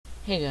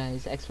Hey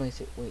guys,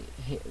 X26. Wait,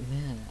 hey,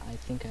 man, I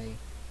think I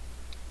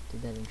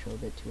did that intro a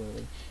bit too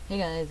early. Hey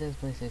guys,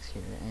 X26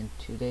 here, and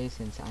today,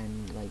 since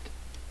I'm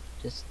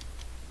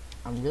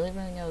I'm really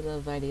running out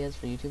of ideas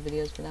for YouTube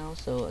videos for now,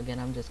 so again,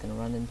 I'm just gonna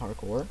run in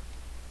parkour.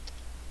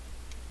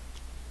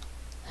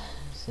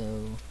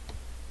 So,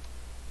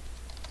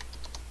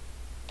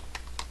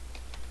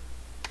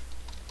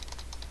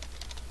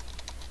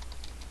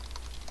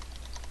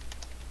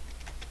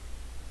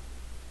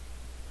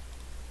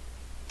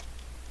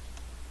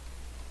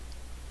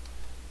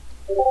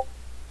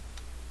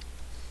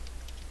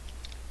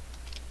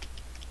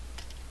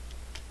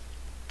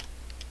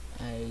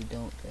 I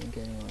don't think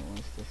anyone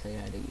wants to say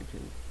hi to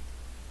YouTube.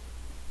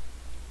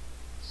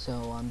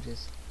 So I'm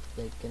just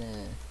like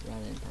gonna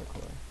run in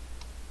parkour.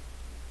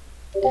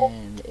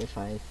 And if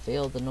I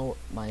fail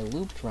my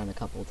looped run a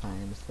couple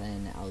times,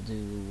 then I'll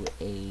do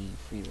a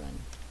free run.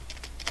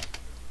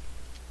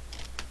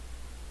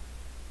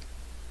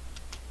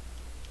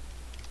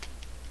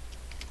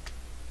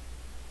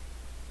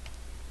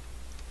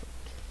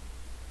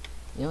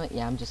 You know what?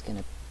 Yeah, I'm just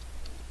gonna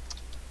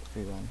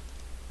free run.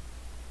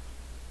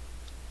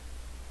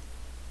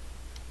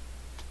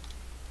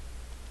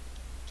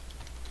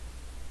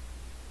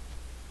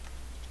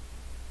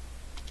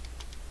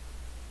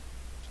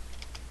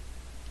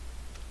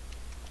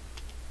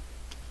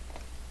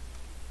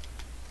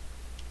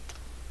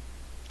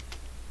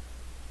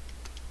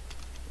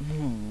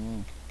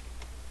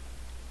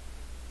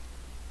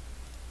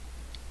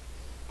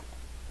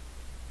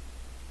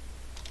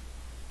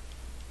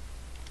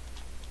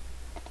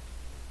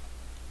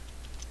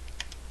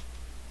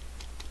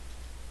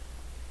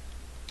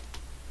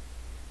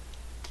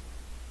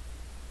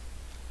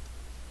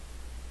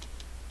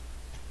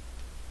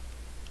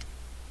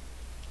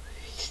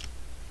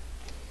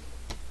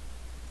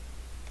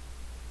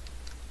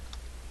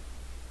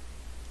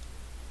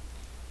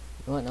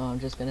 You know what? No, I'm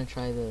just gonna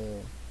try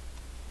the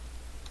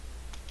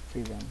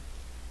free run.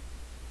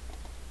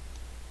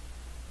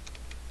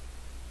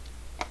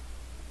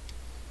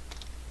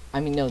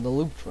 I mean, no, the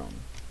looped run.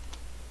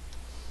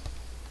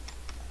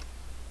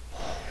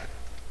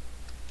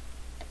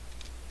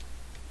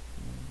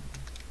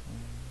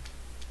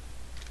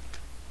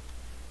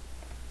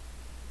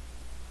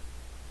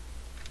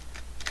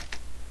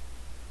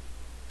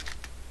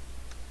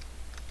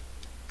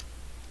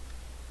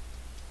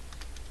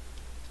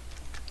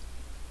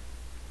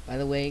 By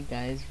the way,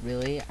 guys,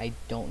 really, I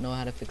don't know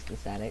how to fix the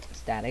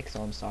static,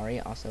 so I'm sorry.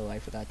 Also, I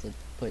forgot to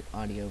put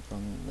audio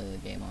from the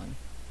game on.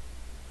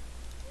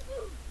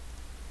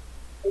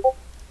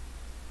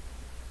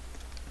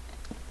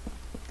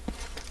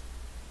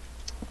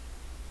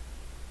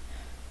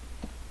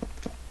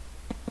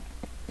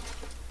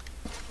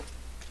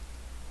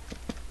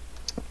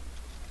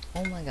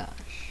 Oh my gosh.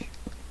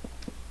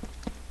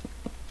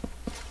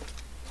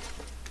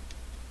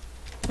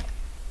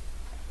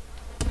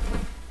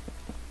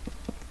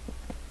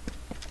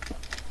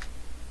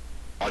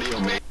 Audio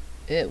mate.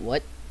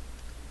 What?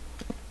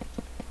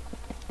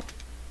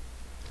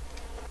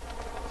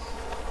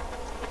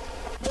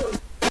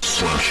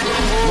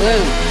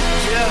 Whoa!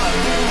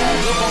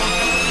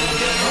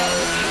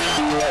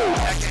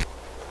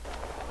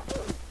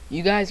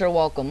 You guys are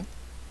welcome.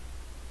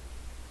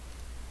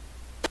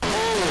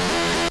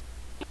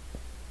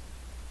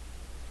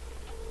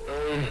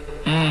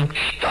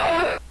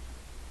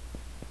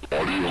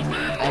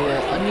 I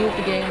will unmute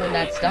the game when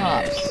that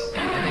stops.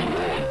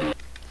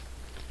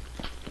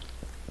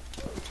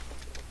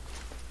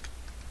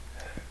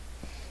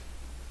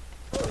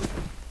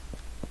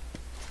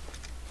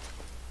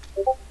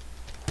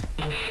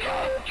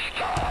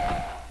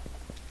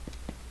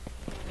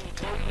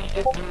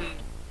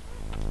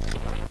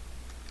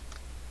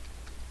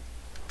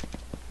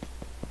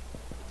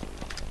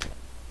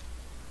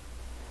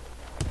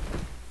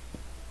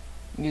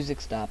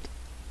 Music stopped.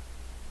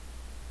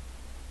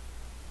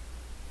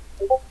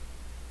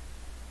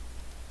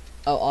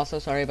 Oh, also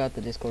sorry about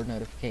the Discord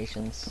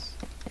notifications.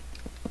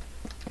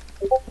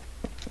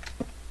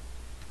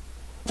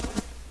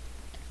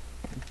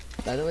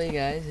 By the way,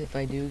 guys, if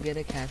I do get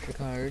a capture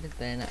card,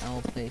 then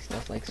I'll play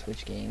stuff like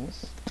Switch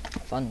games,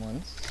 fun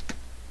ones.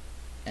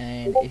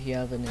 And if you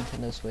have a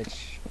Nintendo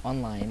Switch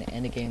online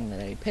and a game that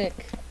I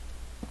pick,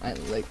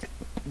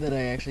 that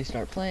I actually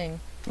start playing,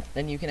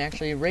 then you can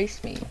actually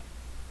race me.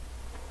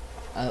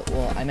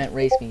 Well, I meant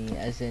race me,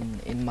 as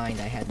in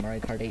mind I had Mario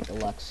Kart 8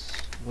 Deluxe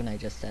when I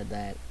just said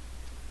that.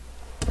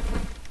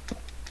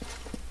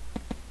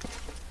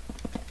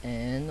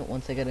 And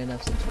once I get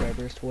enough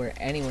subscribers to where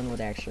anyone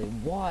would actually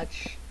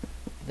watch,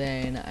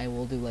 then I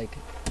will do like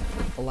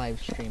a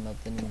live stream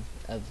of the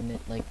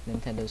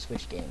Nintendo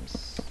Switch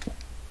games.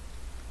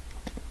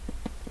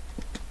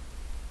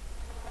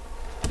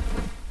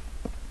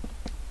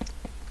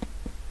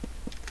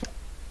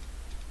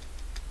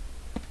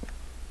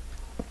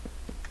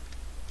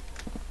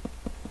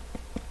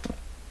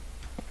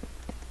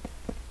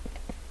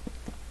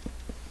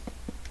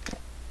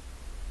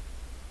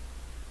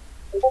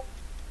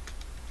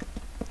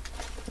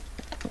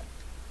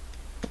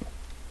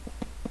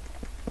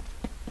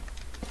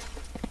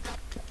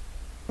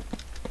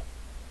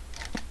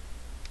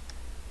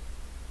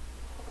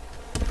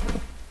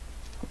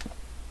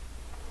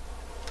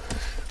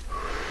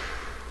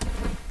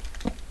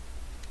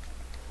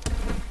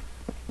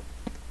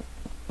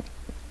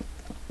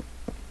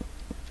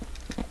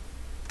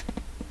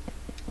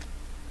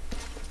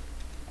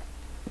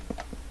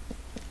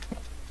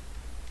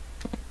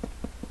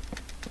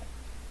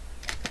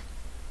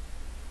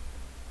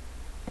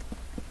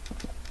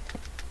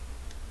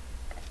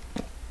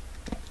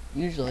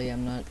 Usually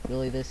I'm not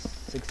really this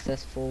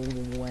successful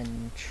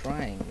when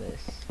trying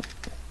this.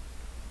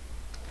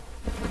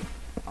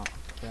 Oh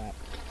crap.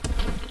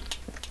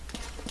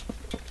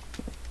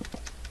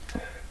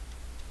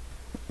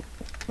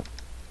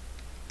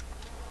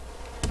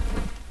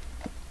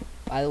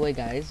 By the way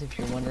guys, if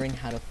you're wondering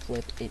how to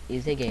flip, it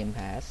is a Game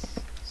Pass.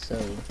 So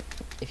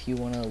if you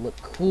want to look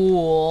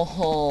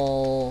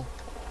cool,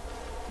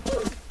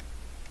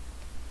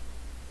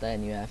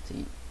 then you have to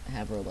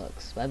have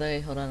Roblox. By the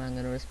way, hold on, I'm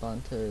going to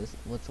respond to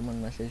what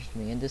someone messaged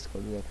me in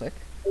Discord real quick.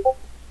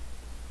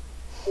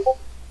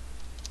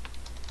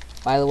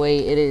 By the way,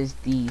 it is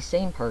the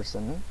same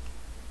person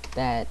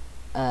that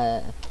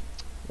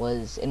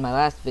was in my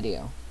last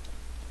video.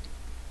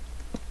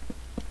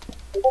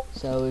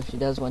 So if she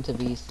does want to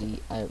VC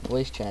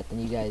voice chat, then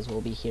you guys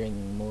will be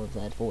hearing more of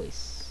that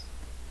voice.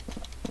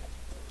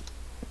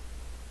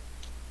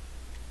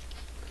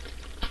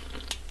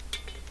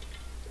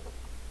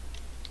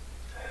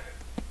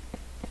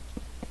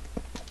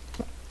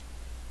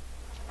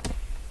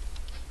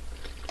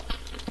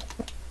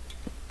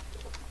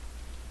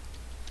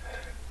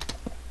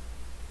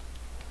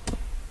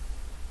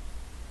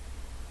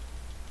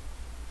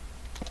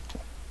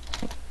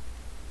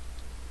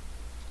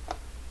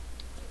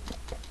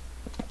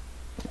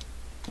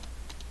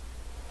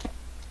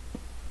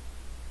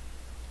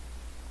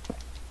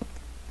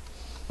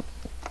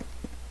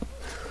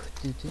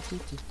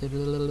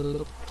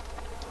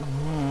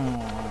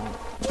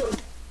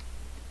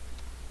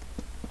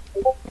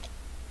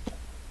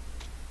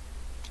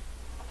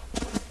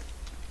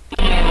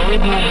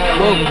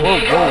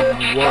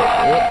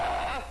 Whoa.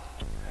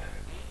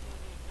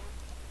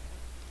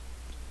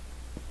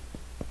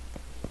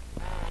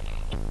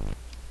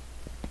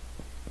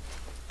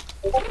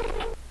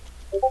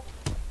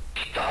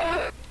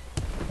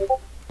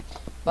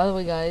 By the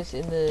way guys,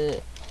 in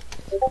the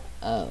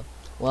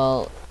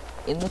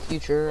in the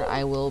future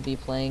I will be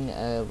playing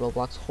a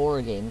Roblox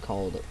horror game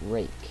called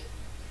Rake.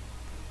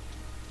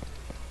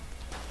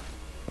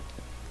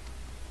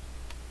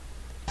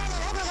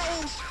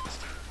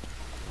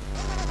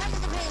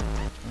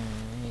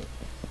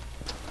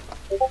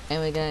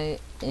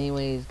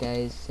 Anyways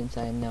guys, since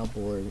I am now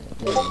bored,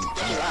 then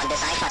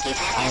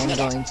I am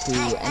going to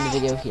end the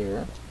video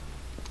here.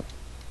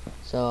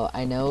 So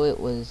I know it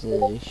was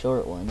a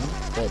short one,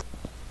 but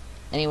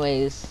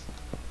anyways,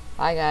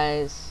 bye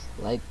guys,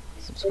 like,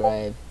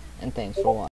 subscribe, and thanks for watching.